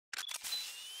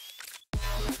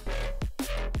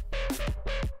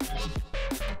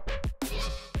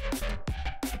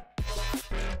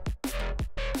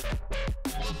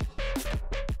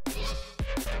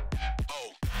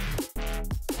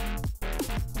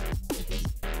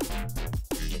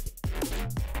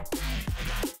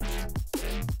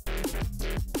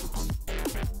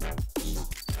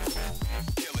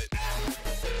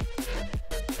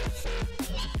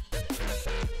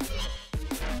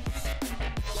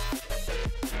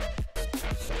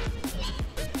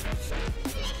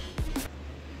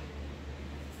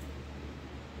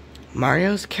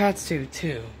Mario's cat suit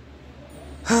too.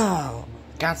 Oh,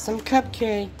 got some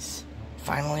cupcakes.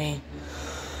 Finally.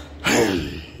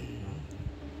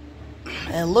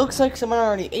 It looks like someone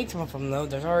already ate some of them though.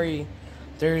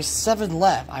 There's 7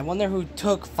 left. I wonder who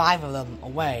took 5 of them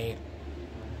away.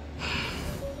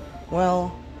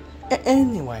 Well,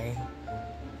 anyway.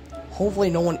 Hopefully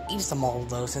no one eats them all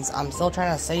though, since I'm still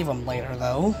trying to save them later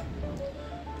though.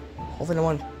 Hopefully no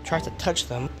one tries to touch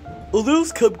them. Are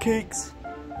those cupcakes?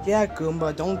 Yeah,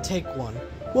 Goomba, don't take one.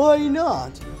 Why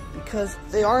not? Because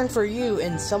they aren't for you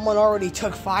and someone already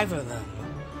took 5 of them.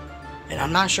 And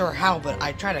I'm not sure how, but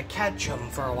I tried to catch them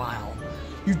for a while.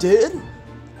 You did?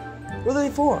 What are they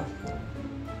for?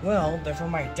 Well, they're for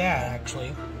my dad,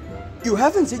 actually. You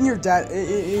haven't seen your dad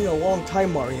in a long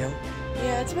time, Mario.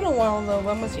 Yeah, it's been a while, though. I'm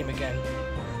gonna see him again.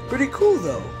 Pretty cool,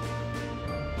 though.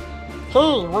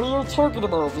 Hey, what are you talking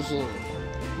about over here?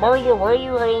 Mario, why are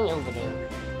you hiding over there?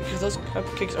 Because those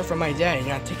cupcakes are for my dad, and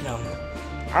you're not taking them.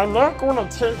 I'm not gonna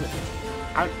take it.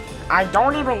 I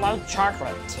don't even like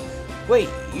chocolate. Wait,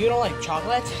 you don't like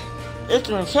chocolate? It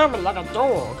can kill me like a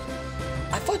dog.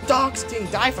 I thought dogs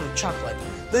didn't die from chocolate.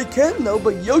 They can though,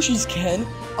 but Yoshi's can.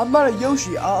 I'm not a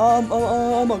Yoshi. I'm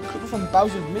a Koopa from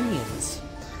Bowser's Minions.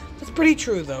 That's pretty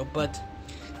true though, but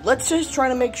let's just try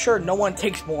to make sure no one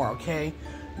takes more, okay?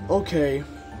 Okay.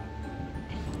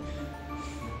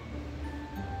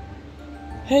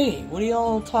 Hey, what are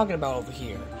y'all talking about over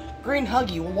here? Green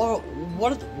Huggy,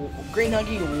 Green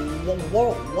Huggy,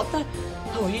 what the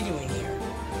hell are you doing here?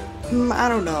 I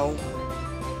don't know.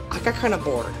 I got kind of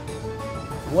bored.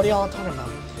 What are y'all talking about?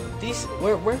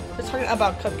 We're talking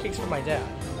about cupcakes for my dad.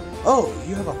 Oh,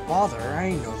 you have a father.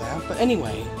 I didn't know that. But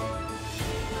anyway.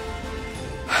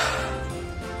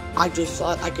 I just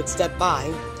thought I could step by.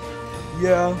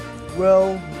 Yeah,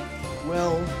 well,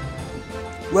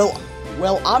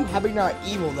 I'm happy you're not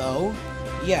evil, though.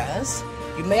 Yes,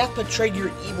 you may have betrayed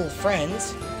your evil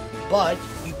friends, but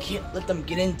you can't let them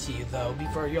get into you, though,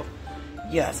 before you...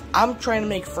 Yes, I'm trying to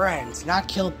make friends, not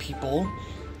kill people.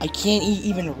 I can't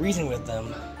even reason with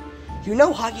them. You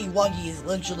know Huggy Wuggy is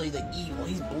literally the evil.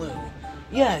 He's blue.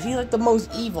 Yes, he's like the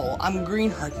most evil. I'm Green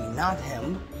Huggy, not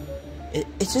him.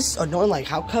 It's just annoying, like,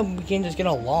 how come we can't just get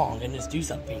along and just do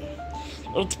something?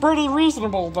 It's pretty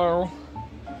reasonable, though.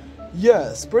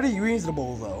 Yes, pretty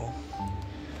reasonable, though.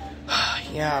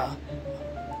 Yeah.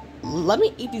 Let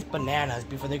me eat these bananas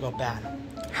before they go bad.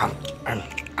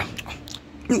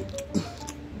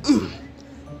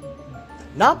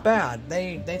 Not bad.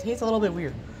 They taste a little bit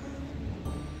weird.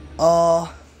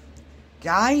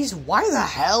 Guys, why the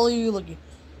hell are you looking?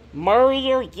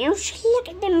 Mario, you should look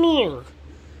in the mirror.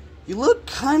 You look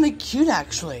kind of cute,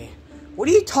 actually. What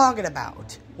are you talking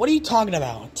about? What are you talking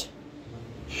about?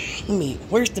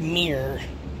 Where's the mirror?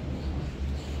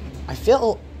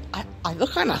 I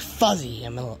look kind of fuzzy a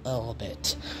little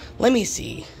bit. Let me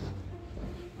see.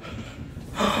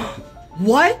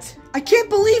 What? I can't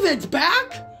believe it, it's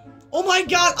back? Oh my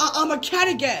god, I'm a cat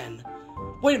again.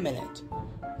 Wait a minute.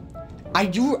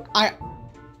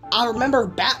 I remember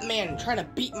Batman trying to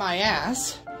beat my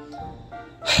ass.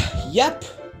 Yep.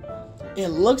 It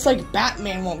looks like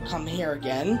Batman won't come here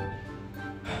again.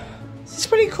 This is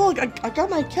pretty cool. I got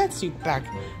my cat suit back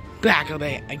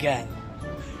again.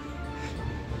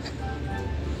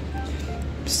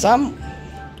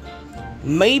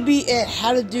 Maybe it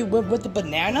had to do with the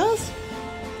bananas?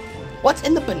 What's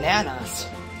in the bananas?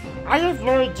 I have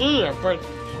no idea, but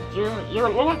you're a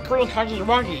little Green Huggy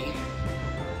Wuggy.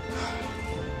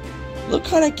 Look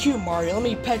kind of cute, Mario. Let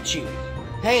me pet you.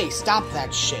 Hey, stop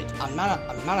that shit. I'm not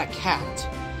a cat.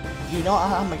 You know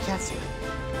I'm a cat suit.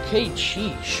 Okay,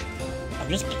 sheesh. I'm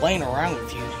just playing around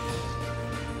with you.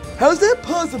 How's that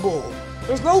possible?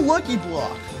 There's no lucky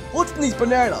block. What's in these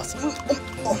bananas?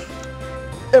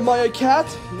 Am I a cat?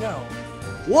 No.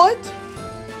 What?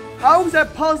 How is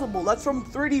that possible? That's from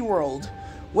 3D World.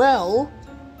 Well,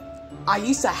 I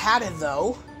used to have it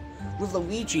though, with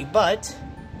Luigi, but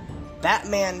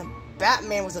Batman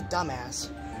was a dumbass.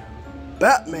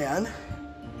 Batman?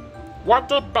 What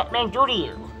did Batman do to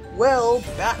you? Well,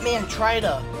 Batman tried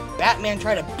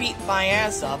to beat my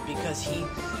ass up because he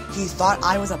thought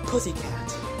I was a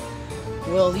pussycat.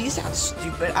 Well, he sounds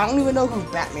stupid. I don't even know who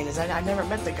Batman is. I never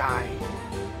met the guy.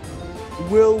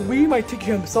 Well, we might take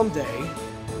him someday.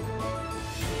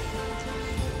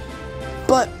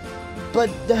 But that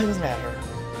doesn't matter.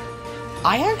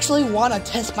 I actually want to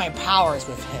test my powers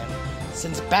with him,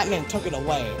 since Batman took it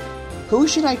away. Who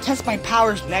should I test my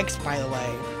powers next, by the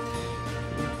way?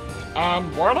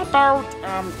 What about,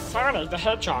 Sonic the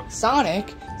Hedgehog?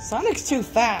 Sonic? Sonic's too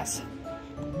fast.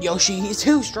 Yoshi, he's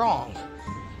too strong.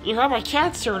 You have a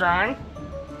cat suit on.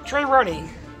 Try running.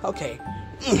 Okay.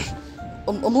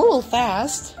 I'm a little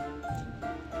fast.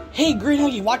 Hey, Green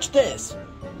Huggy, watch this.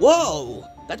 Whoa,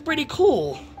 that's pretty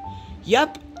cool.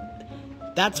 Yep,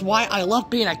 that's why I love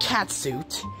being a cat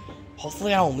suit.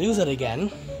 Hopefully I don't lose it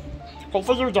again.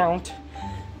 Hopefully you don't.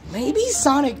 Maybe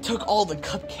Sonic took all the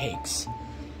cupcakes.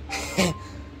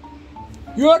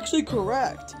 You're actually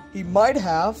correct. He might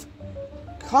have.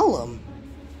 Call him.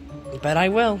 Bet I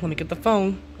will. Let me get the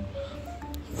phone.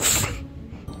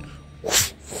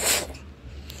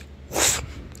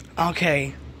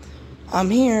 Okay. I'm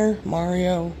here,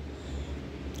 Mario.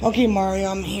 Okay, Mario,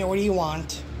 I'm here. What do you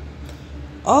want?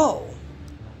 Oh.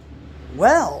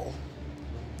 Well.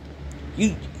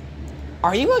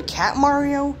 Are you a cat,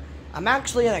 Mario? I'm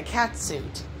actually in a cat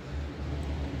suit.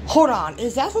 Hold on,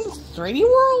 is that from 3D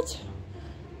World?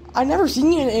 I've never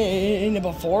seen you in it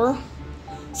before.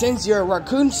 Since you're a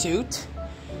raccoon suit.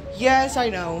 Yes, I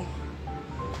know.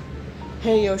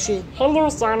 Hey, Yoshi. Hello,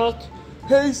 Sonic.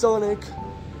 Hey, Sonic.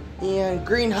 And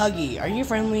Green Huggy, are you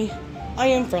friendly? I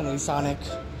am friendly, Sonic.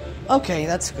 Okay,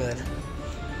 that's good.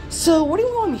 So, what do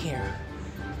you want here?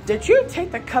 Did you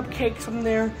take the cupcakes from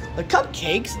there? The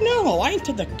cupcakes? No, I didn't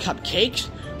take the cupcakes.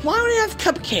 Why would I have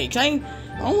cupcakes? I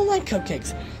don't like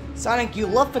cupcakes. Sonic, you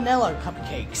love vanilla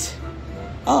cupcakes.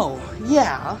 Oh,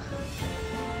 yeah.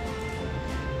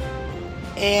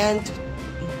 And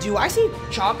do I see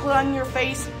chocolate on your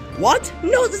face? What?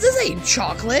 No, this isn't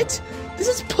chocolate. This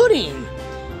is pudding.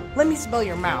 Let me smell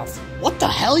your mouth. What the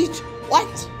hell?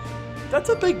 What? That's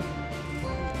a big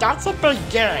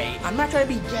gay. I'm not trying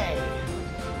to be gay.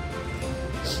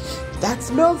 That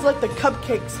smells like the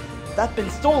cupcakes that's been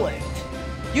stolen.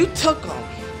 You took them.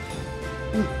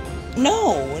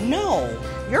 No,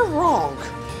 you're wrong.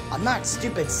 I'm not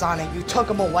stupid, Sonic. You took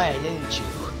them away, didn't you?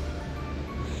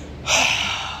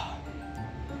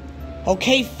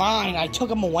 Okay, fine. I took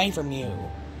them away from you.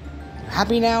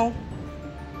 Happy now?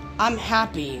 I'm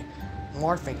happy.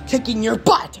 More than kicking your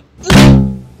butt.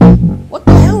 What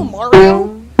the hell,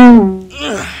 Mario?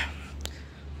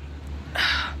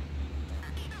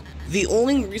 The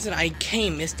only reason I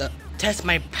came is to test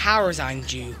my powers on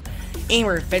you. In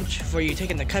revenge for you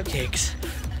taking the cupcakes.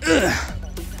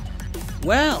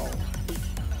 Well,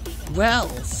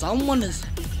 someone is...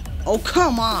 Oh,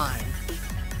 come on.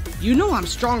 You know I'm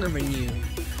stronger than you.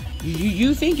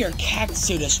 You think your cat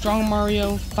suit is strong,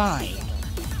 Mario? Fine.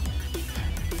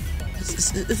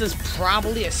 This is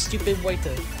probably a stupid way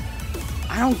to...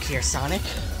 I don't care, Sonic.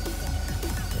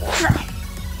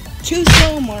 Too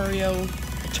slow, Mario.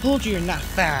 I told you you're not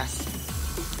fast.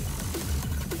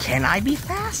 Can I be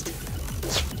fast?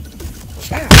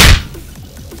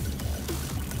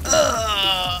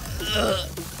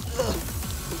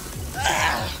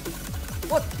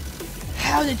 What?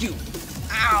 How did you?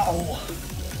 Ow!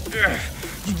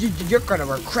 You're gonna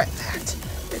regret that.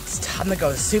 It's time to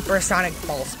go supersonic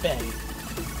ball spin.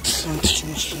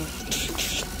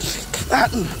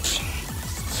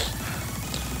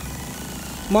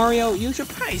 Mario, you should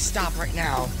probably stop right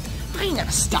now. I ain't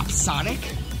gonna stop, Sonic.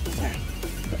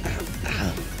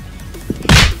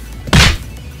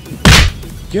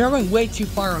 You're going way too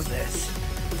far with this.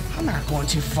 I'm not going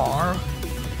too far.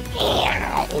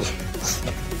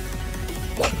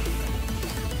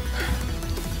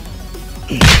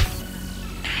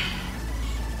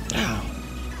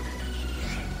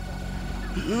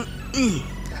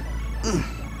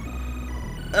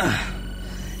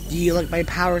 Do you like my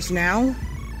powers now?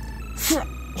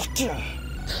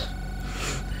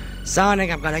 Sonic,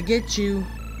 I'm gonna get you.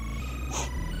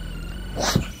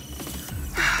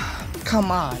 Come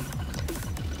on.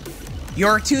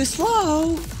 You're too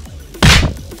slow.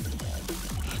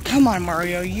 Come on,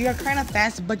 Mario. You're kind of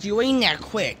fast, but you ain't that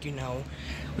quick, you know,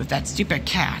 with that stupid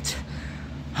cat.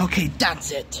 Okay,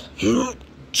 that's it.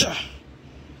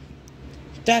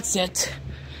 That's it.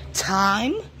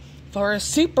 Time for a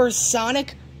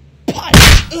supersonic punch.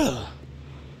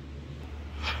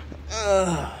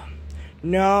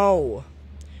 No.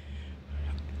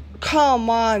 Come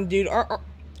on, dude. Are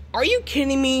you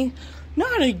kidding me?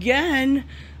 Not again.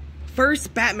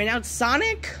 First Batman out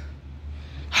Sonic?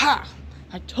 Ha!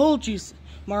 I told you,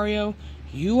 Mario.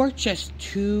 You are just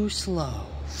too slow.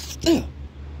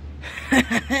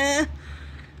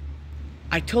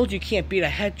 I told you can't beat a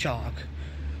hedgehog.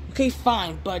 Okay,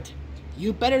 fine, but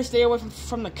you better stay away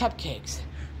from the cupcakes.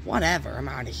 Whatever, I'm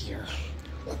out of here.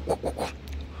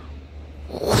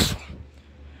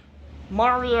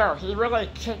 Mario, he really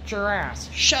kicked your ass.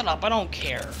 Shut up, I don't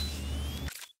care.